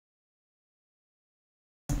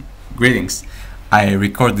Greetings. I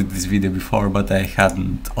recorded this video before, but I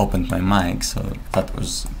hadn't opened my mic, so that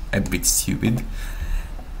was a bit stupid.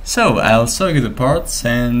 So I'll show you the parts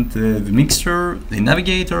and the mixer, the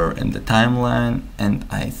navigator and the timeline, and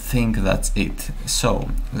I think that's it. So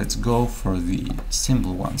let's go for the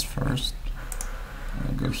simple ones first.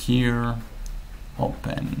 I'll go here,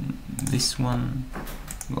 open this one,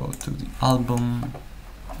 go to the album,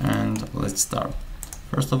 and let's start.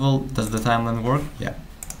 First of all, does the timeline work? Yeah.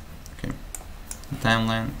 Okay. The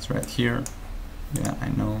timeline is right here. Yeah, I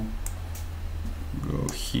know. Go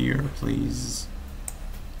here, please.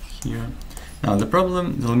 Here. Now the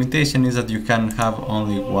limitation is that you can have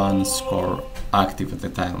only one score active at the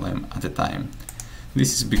time.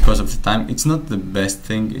 This is because of the time. It's not the best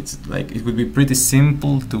thing. It's like it would be pretty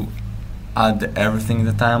simple to add everything in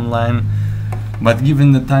the timeline, but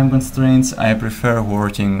given the time constraints, I prefer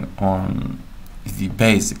working on the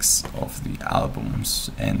basics of the albums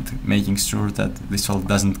and making sure that this all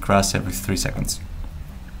doesn't crash every 3 seconds.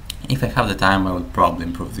 If I have the time, I will probably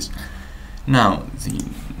improve this. Now the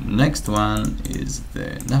next one is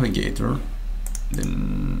the navigator. The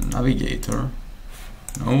navigator.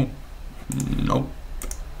 No. Nope.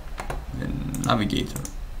 The navigator.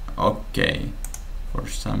 Okay. For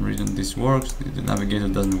some reason this works. The navigator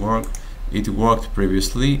doesn't work. It worked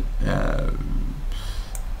previously.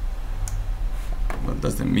 But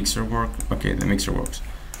does the mixer work? Okay, the mixer works.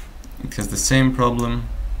 It has the same problem.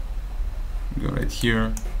 Go right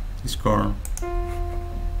here, score,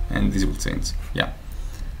 and this will change. Yeah.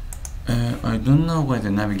 I don't know why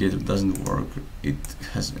the navigator doesn't work. It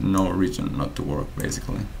has no reason not to work,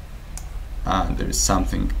 basically. There is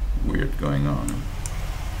something weird going on.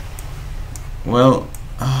 Well,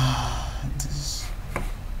 this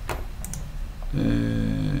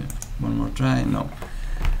one more try. No.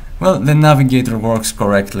 Well, the navigator works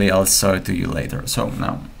correctly. I'll show it to you later. So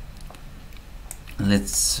now,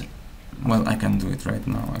 well, I can do it right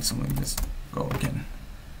now. Actually, let's go again.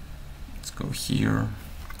 Let's go here.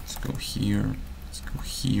 Let's go here. Let's go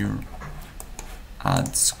here.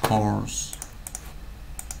 Add scores.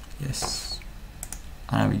 Yes.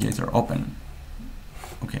 Navigator open.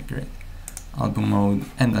 Okay, great. Album mode,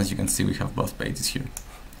 and as you can see, we have both pages here.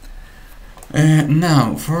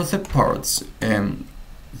 Now, for the parts,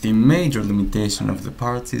 the major limitation of the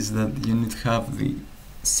parts is that you need to have the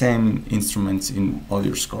same instruments in all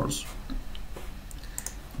your scores.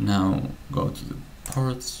 Now go to the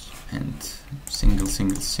parts and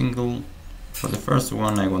single. For the first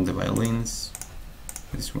one I want the violins.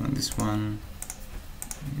 This one.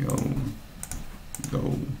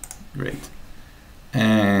 Go. Great.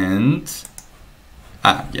 And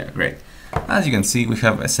yeah, great. As you can see, we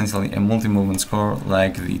have essentially a multi-movement score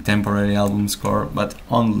like the temporary album score, but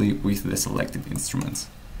only with the selected instruments.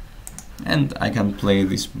 And I can play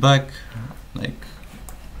this back, like,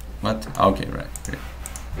 what? Okay, right, great.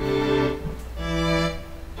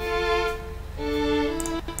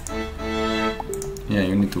 Yeah,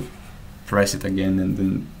 you need to press it again and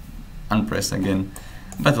then unpress again,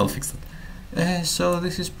 but I'll fix that. So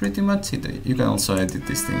this is pretty much it. You can also edit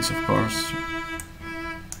these things, of course.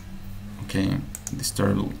 Okay, this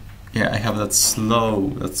turtle. Yeah, I have that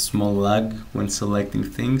small lag when selecting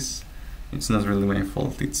things. It's not really my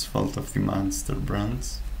fault, it's fault of the monster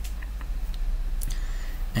brands.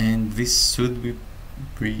 And this should be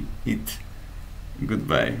it.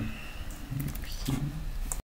 Goodbye.